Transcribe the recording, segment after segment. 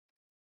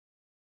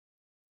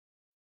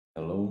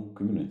Hello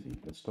community,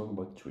 let's talk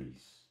about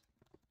trees.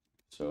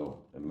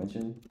 So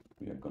imagine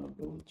we are gonna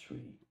build a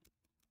tree.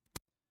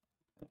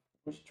 Of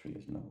course tree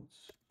has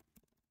nodes.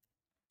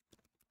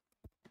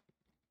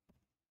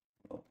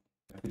 Well,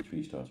 every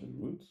tree starts with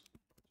a root. So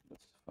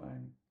let's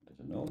define there's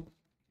a node.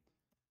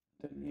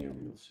 Then here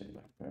we will say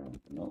like parent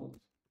node.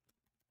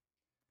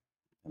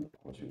 And of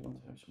course we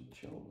want to have some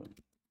children.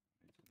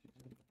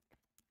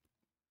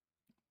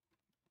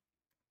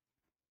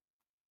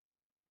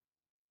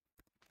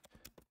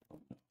 Oh,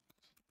 no.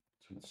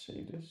 So let's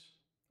say this,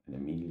 and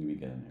immediately we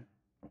get an error.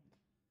 Right?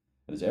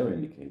 And this error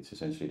indicates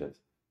essentially that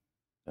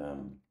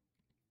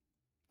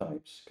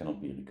types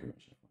cannot be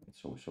recursive. Right?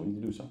 So we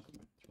need to do something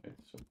with it, right?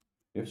 So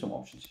we have some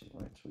options here,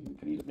 right? So you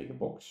can either make a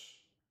box.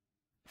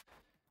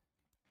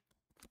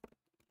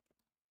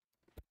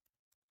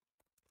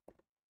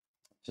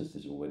 Since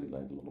there's already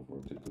like a lot of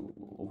work to do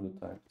over the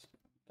type,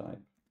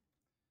 let's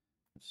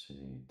say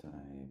type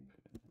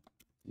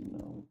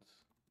denote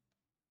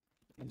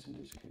is in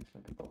this case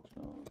like a box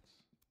node.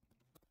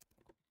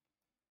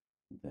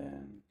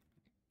 Then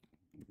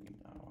we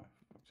now have,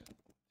 for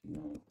example,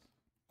 denote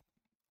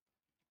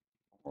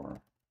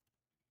or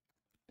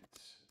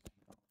it's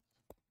denote.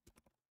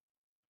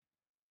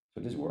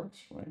 So this works,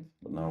 right?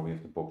 But now we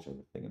have to box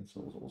everything, and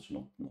so it's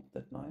also not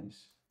that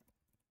nice.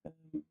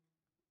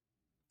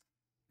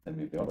 Then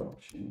maybe the other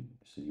option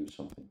is to use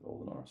something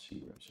called an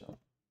RC web cell,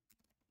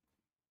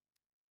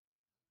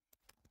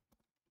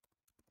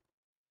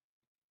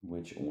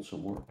 which also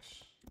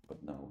works.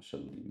 But now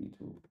suddenly we need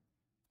to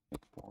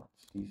import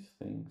these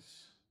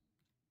things.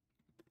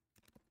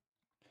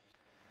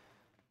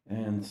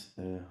 And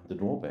the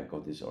drawback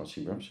of this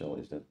RC web shell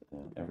is that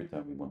every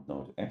time we want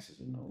now to access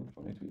a node,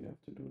 right, we have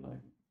to do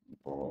like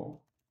borrow.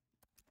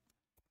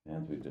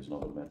 And there's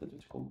another method,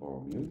 it's called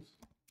borrow mute.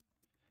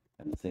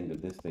 And the thing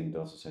that this thing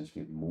does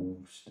essentially, it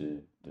moves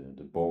the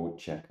borrow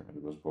checker, the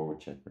Rust borrow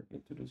checker,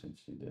 into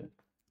essentially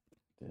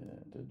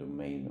the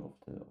domain of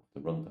the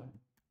runtime,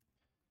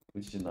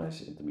 which is a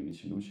nice intermediate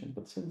solution.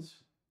 But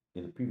since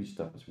in the previous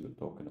Tapas we were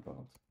talking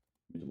about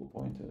mutable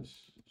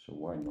pointers, so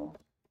why not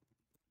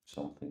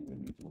something with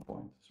mutable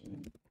pointers,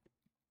 right?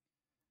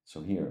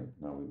 So here,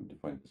 now we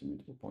define it as a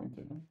mutable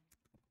pointer.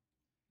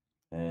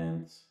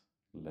 And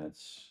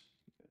let's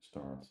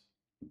start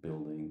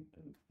building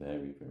a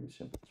very, very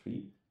simple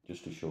tree,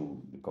 just to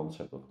show the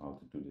concept of how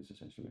to do this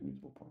essentially with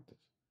mutable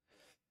pointers.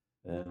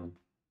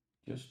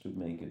 Just to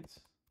make it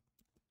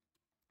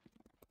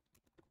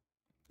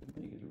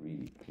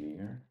really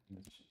clear,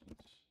 let's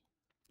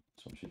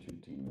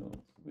substitute the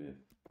node with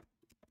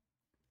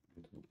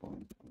mutable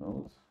point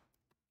node.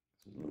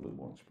 This is a little bit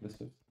more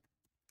explicit.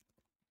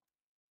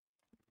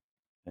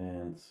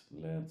 And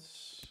let's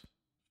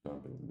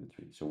start building the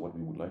tree. So what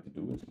we would like to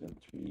do is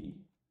that tree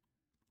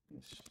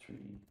is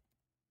tree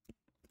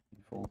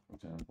default, for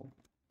example.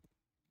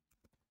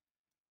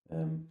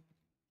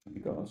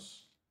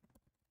 Because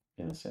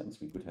in a sense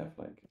we could have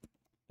like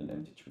an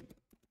empty tree.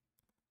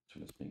 So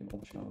let's make an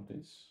option out of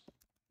this.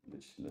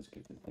 Let's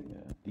give the thing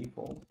a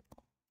default.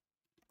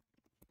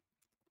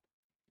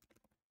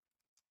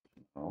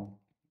 Now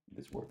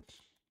this works.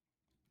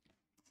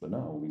 But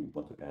now we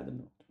want to add a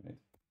node, right?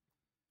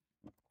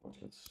 Of course,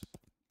 let's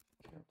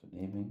take care of the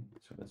naming.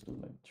 So let's do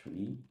like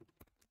tree.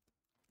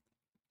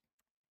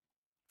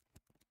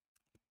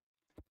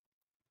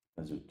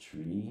 Let's do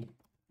tree.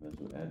 Let's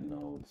do add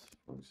node,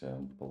 for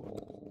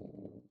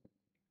example.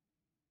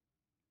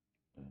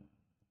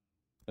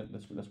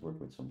 Let's work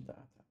with some data.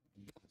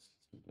 Let's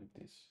do it like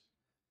this.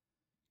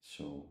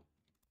 So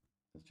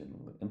let's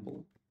generate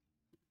import.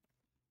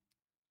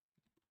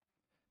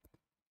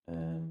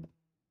 And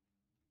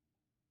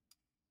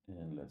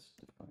let's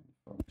define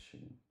a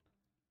function.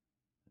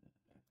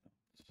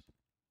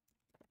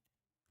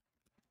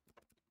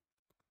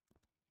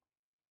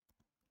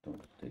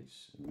 Don't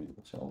takes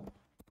immutable self.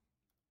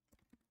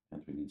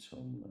 And we need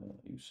some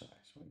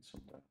usize, right?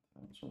 Some data,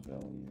 some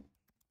value.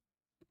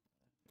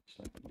 It's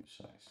like a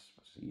usize,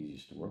 it's the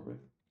easiest to work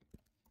with.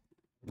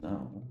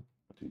 Now,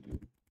 what do we do?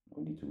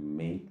 We need to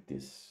make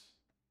this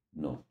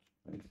node,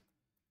 right?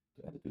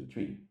 To add it to the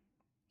tree.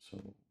 So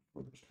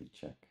first we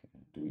check,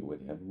 do we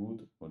already have a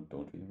root or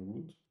don't we have a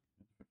root?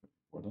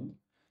 Important.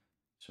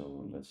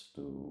 So let's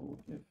do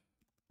if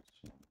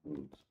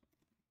root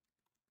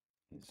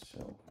is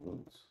self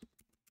root.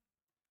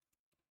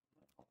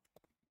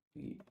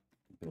 We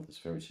build this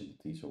very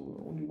simply, so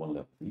we're only one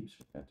level deep,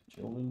 so add to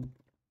children,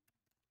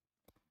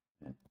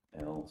 and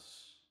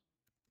else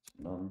it's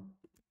none,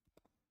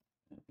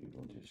 and we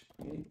will just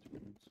create the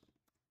root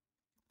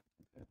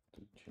and add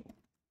to children.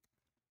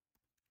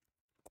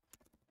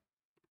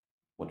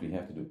 What we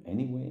have to do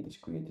anyway is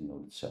create the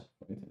node itself,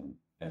 right? And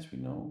as we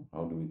know,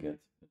 how do we get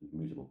a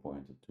mutable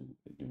pointer to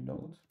a new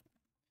node?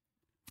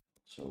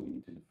 So we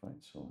need to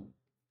define some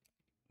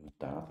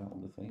data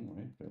on the thing,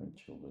 right? Parent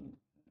children,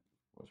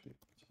 of course we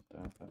put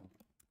some data.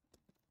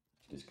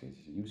 In this case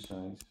is a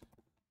usize.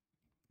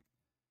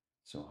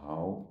 So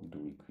how do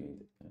we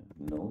create a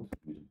node,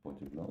 mutable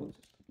pointer node?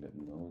 That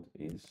node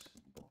is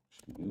box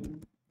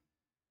new.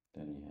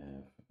 Then we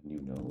have a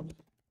new node.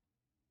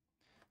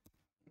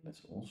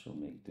 let's also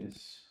make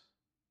this,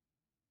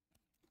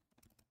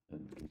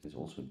 and it is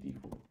also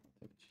default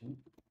notation.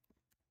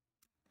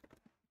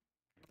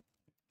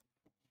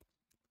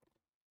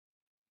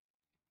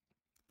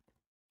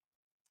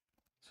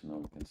 So now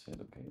we can say,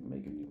 okay,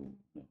 make a new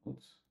node,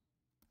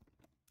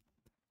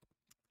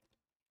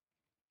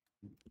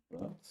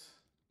 but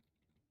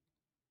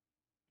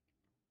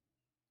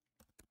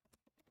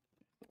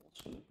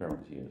also the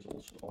parent here is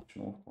also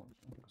optional, of course,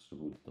 because the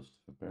root doesn't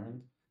have a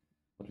parent.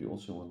 But we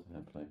also want to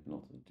have like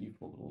not a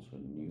default, but also a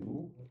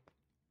new.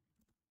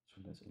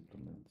 So let's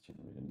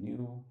generate a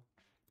new,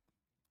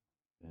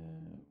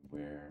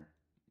 where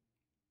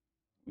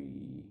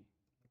we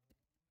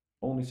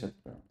only set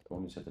the parent,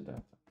 only set the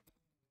data.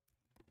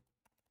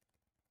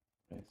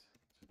 Right.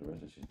 So the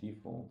rest is just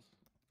default.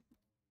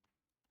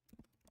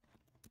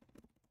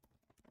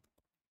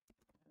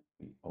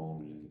 We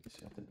only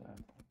set the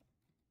data.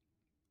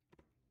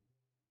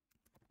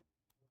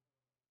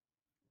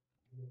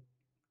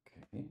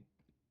 Okay.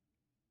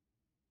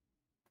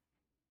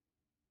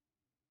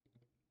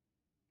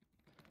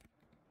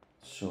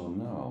 So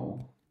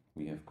now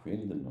we have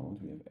created a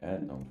node, we have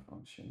add node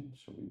function.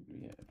 So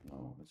we have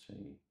now, let's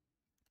say,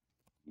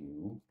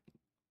 new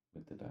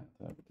with the data,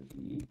 with the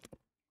v.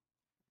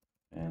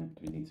 And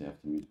we need to have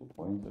the mutable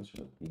pointer,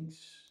 so that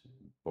means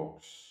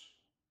box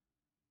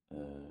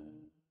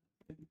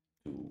into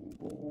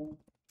wall.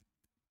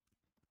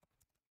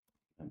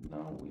 And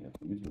now we have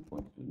the mutable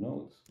pointer to the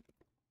node.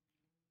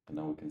 And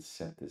now we can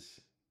set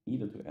this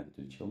either to add it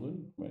to the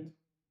children, right?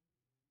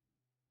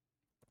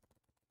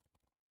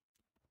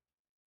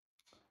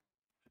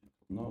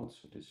 Node,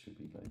 so this should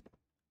be like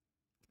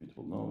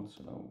mutable node.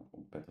 So now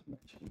on pattern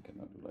matching, we can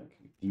now do like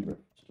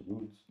dereference the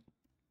root,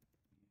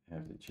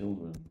 have the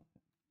children,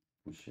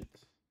 push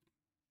it,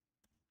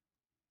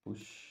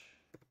 push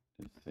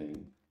the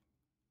thing,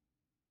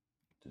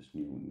 this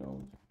new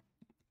node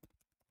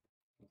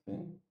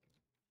thing,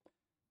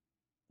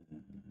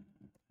 and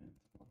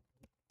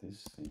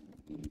this thing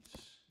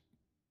needs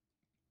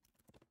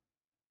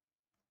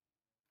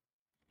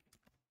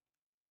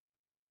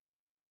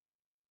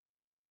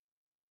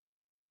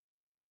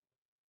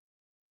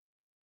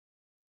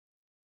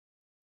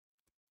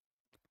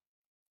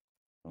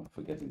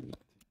forgetting the okay.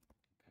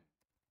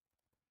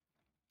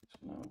 So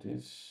now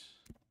this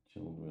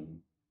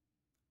children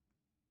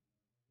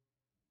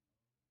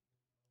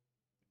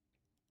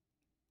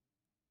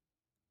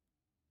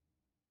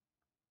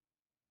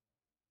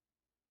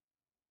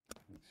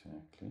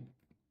exactly.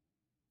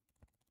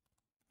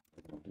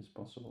 Is this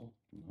possible?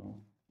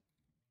 No.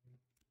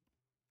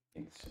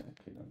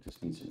 Exactly. Now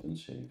this needs an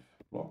unsafe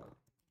block.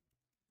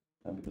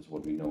 Because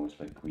what we know is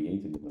like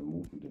creating and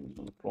removing them is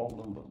not a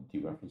problem, but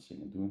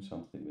dereferencing and doing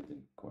something with it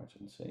requires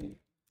unsafe.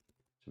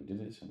 So we did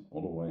this, and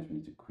otherwise we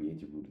need to create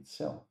the root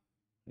itself.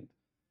 Right?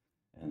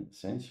 And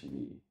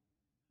essentially,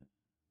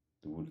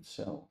 the root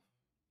itself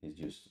is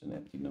just an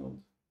empty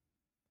node,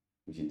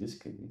 which in this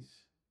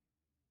case,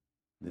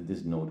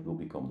 this node will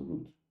become the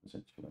root,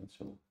 essentially. Right?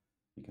 So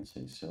you can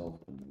say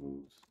self and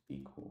root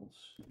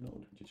equals the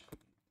node we just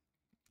created.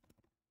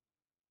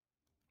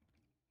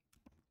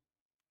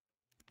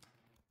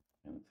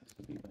 And it has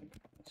to be like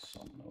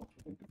some node,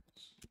 right?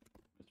 Because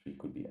the tree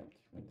could be empty,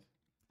 right?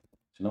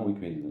 So now we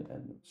created an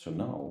add node. So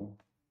now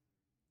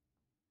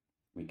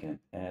we can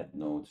add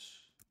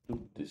nodes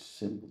to this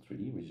simple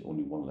tree, which is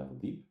only one level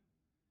deep.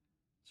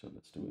 So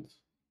let's do it.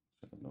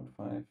 So node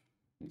 5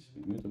 needs to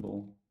be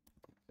mutable.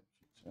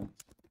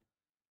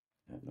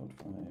 Add node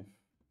 5,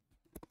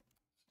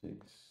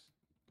 6,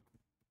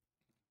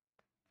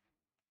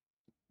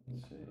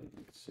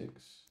 say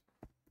 6,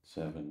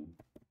 7,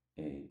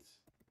 8,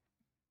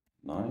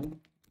 9.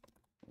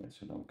 Right,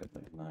 so now we've got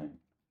like 9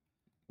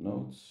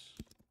 nodes.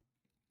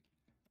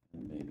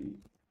 And maybe,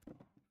 if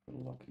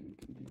we're lucky, we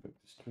can debug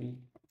this tree.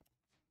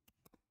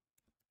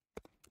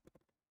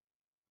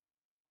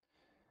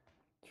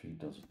 Tree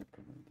doesn't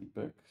implement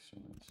debug, so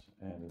let's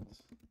add it.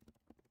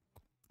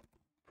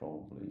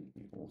 Probably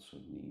we also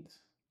need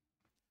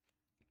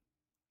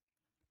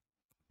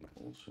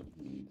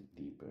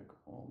debug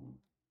on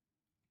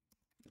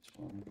this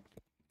one.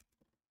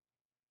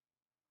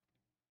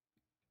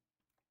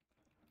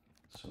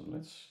 So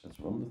let's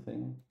run the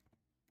thing.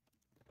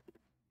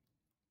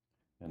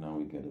 And now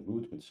we get a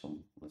root with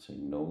some, let's say,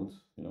 node,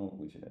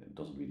 which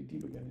doesn't really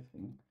debug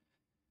anything.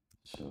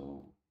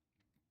 So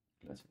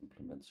let's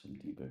implement some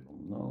debug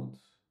on node.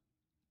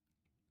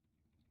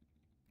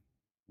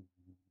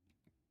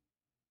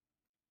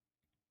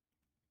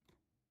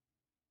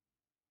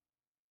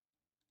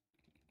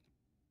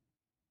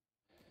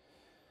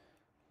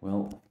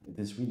 Well,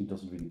 this really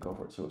doesn't really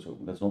cover it. So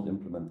let's not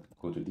implement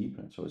go to deep.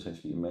 So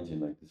essentially,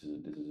 imagine like this is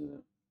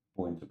a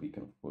point that we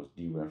can of course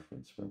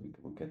dereference where we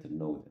will get the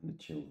node and the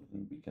children,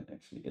 and we can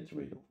actually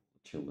iterate over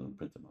the children and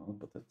print them out.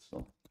 But that's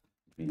not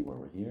really why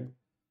we're here.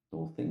 The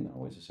whole thing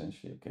now is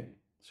essentially okay.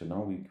 So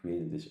now we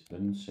created this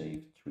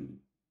unsafe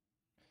tree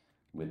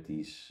with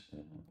these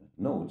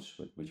nodes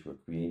which we're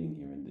creating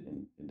here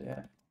in the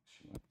add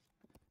function. Right?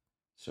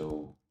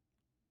 So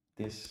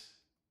this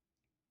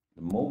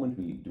The moment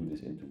we do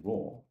this into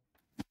raw,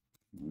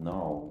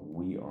 now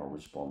we are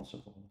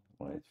responsible,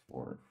 right,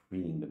 for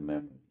freeing the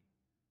memory.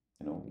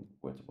 You know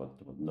what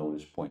node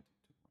is pointing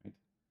to, right?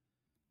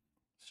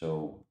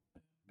 So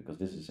because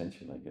this is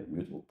essentially like a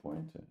mutable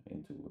pointer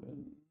into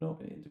a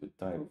node, into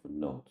a type of a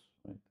node,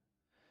 right?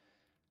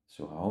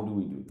 So how do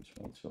we do this,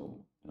 right? So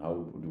and how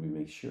do we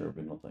make sure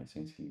we're not like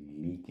essentially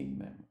leaking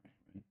memory,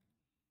 right?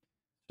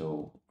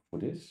 So for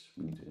this,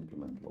 we need to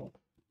implement drop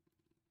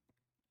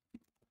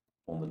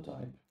on the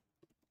type.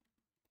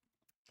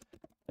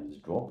 And this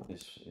drop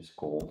is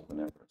called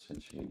whenever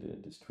essentially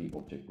this tree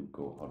object would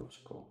go out of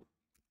scope.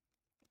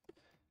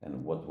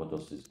 And what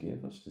does this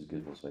give us? This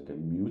gives us like a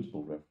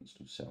mutable reference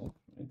to self,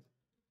 right?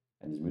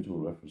 And this mutable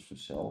reference to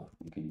self,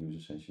 we can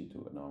use essentially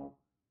to now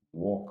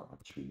walk our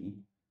tree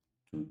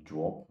to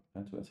drop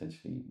and to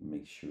essentially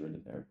make sure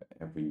that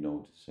every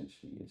node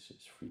essentially is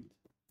freed.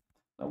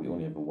 Now we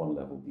only have a one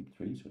level deep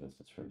tree, so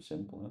that's very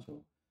simple.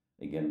 So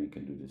again, we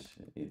can do this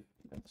if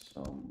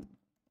some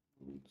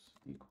root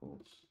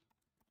equals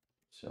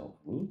self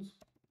root.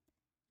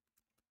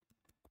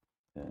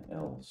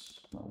 Else,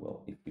 now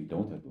well, if we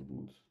don't have a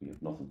root, we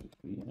have nothing to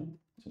free.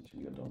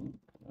 Essentially, we are done.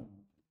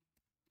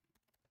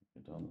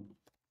 We're done.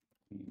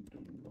 We do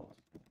not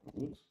have a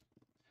root.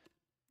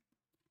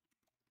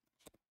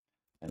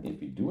 And if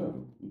we do have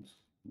a root,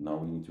 now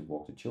we need to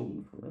walk the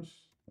children first,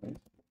 right?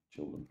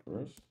 Children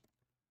first.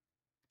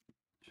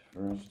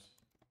 First,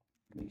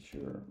 make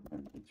sure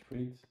it's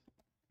freed.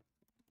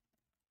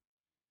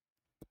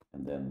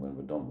 And then when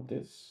we're done with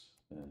this,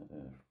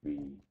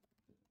 free.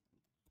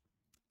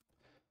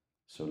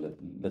 So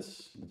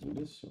let's do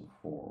this. So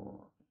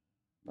for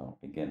now,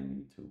 again, we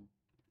need to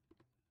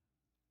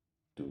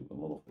do a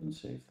lot of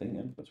unsafe thing,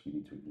 and because we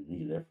need to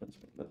re-reference.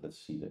 Let's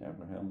see the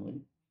error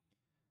handling.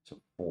 So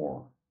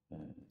for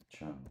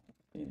child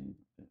in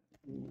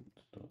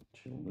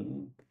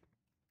root.children,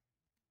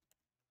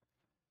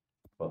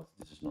 but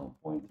this is now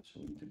a pointer, so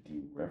we need to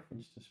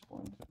dereference this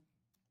pointer.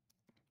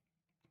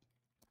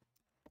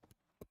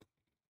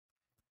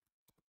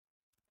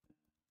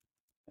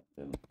 And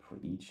then for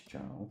each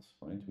child,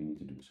 right, we need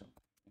to do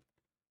something.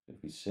 If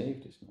we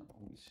save this now,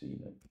 we see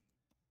like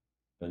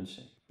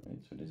unsafe,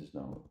 right? So this is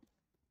now,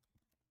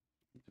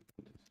 we need to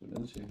put this to an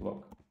unsafe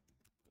block,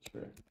 because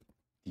we're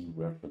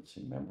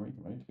dereferencing memory,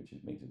 right? Which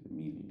makes it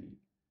immediately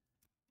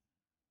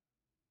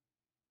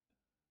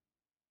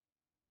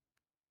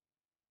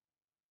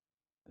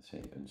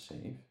say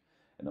unsafe,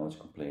 and now it's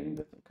complaining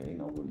that okay,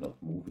 now we're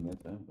not moving it,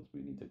 but we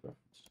need a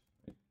reference.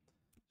 Right?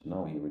 So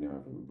now here we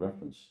have a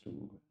reference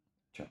to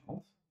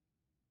child,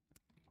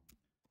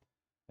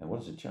 and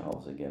what is a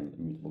child? Again,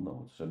 a mutable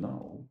node. So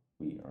now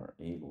we are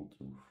able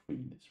to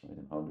free this, right?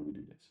 And how do we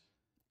do this?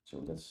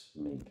 So let's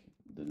make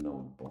the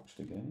node boxed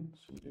again.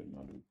 So we do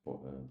now do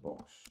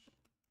box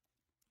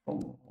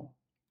from raw.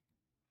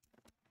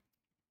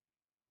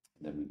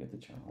 Then we get the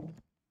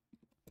child.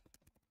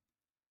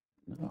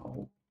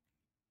 Now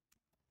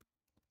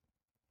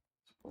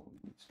it's probably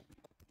needs to be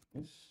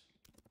this.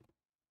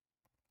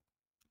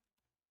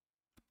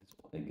 It's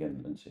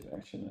again unsafe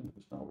action, and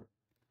because now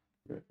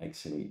we're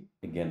actually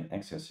again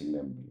accessing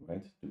memory,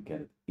 right, to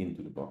get it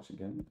into the box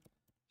again.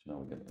 So now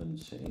we get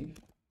unsafe.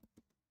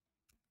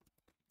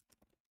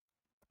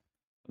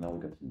 Now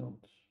we get the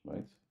nodes,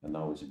 right? And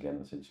now it's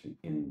again essentially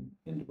in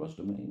the bus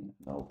domain.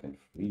 Now we can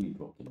freely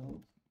drop the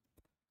node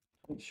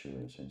to make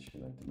sure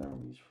essentially like the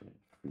memory is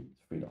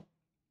freed up.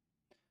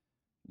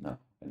 Now,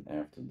 and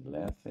after the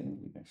last thing,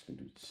 we actually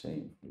do the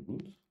same for the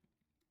root.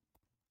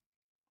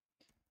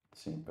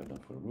 Same pattern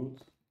for the root.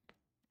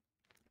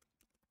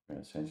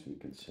 Essentially, we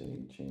can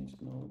say change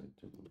the node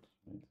to root,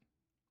 right?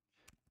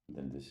 And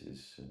then this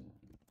is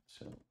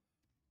self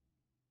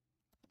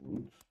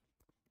root,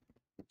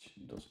 which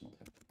does not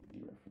have to be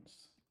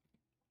dereferenced.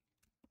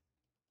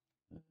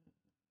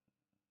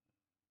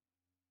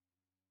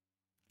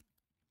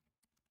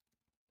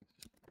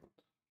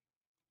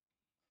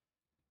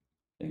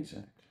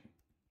 Exactly.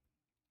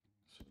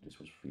 So this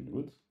was free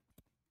root,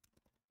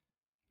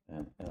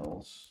 and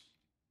else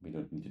we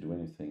don't need to do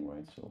anything,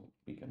 right? So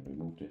we can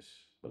remove this,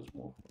 but it's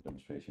more for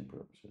demonstration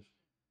purposes.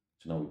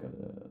 So now we got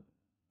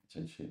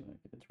essentially like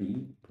a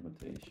tree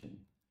implementation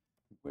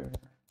where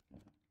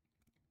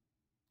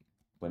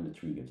when the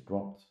tree gets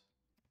dropped,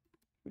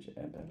 which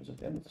happens at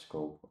the end of the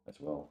scope as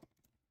well,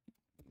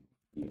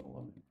 we all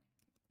of them.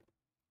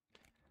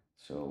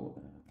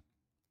 So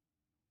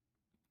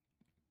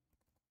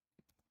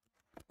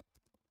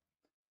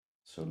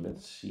so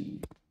let's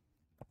see.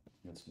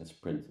 Let's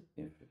print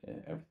if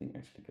everything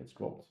actually gets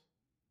dropped.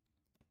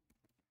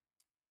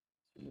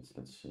 So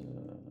let's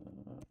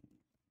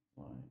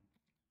my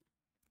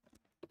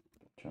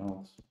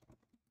child.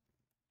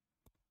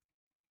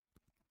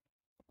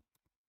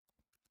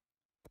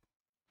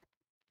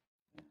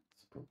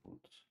 Let's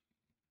propose.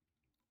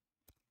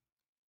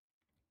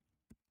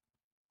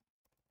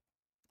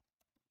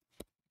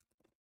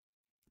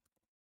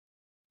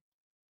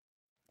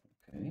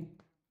 Okay.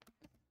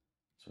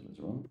 So let's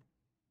run.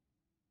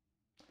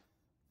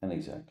 And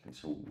exactly,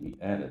 so we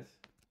added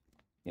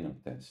in our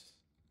test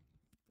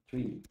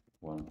 3,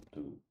 1,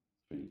 2,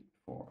 3,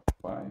 4,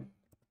 5.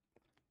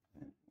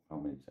 And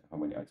how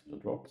many items are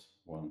dropped?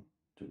 1,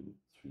 2,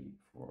 3,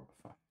 4,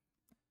 5.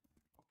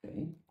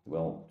 Okay,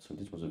 well, so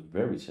this was a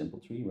very simple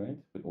tree, right?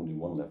 With only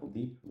one level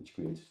deep, which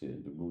creates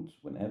the root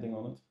when adding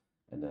on it,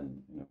 and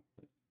then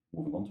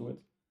moving on to it.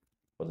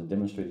 But it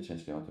demonstrated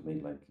essentially how to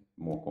make like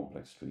more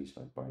complex trees,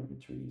 like binary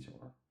trees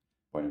or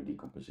binary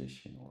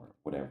decomposition or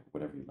whatever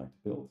you'd like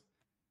to build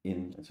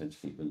in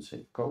essentially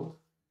unsafe code.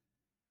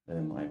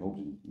 I hope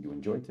you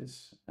enjoyed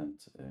this and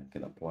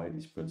can apply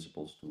these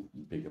principles to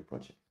bigger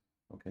projects.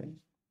 Okay,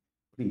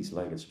 please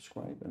like and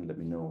subscribe and let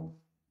me know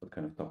what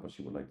kind of topics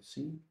you would like to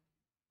see.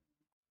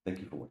 Thank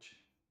you for watching.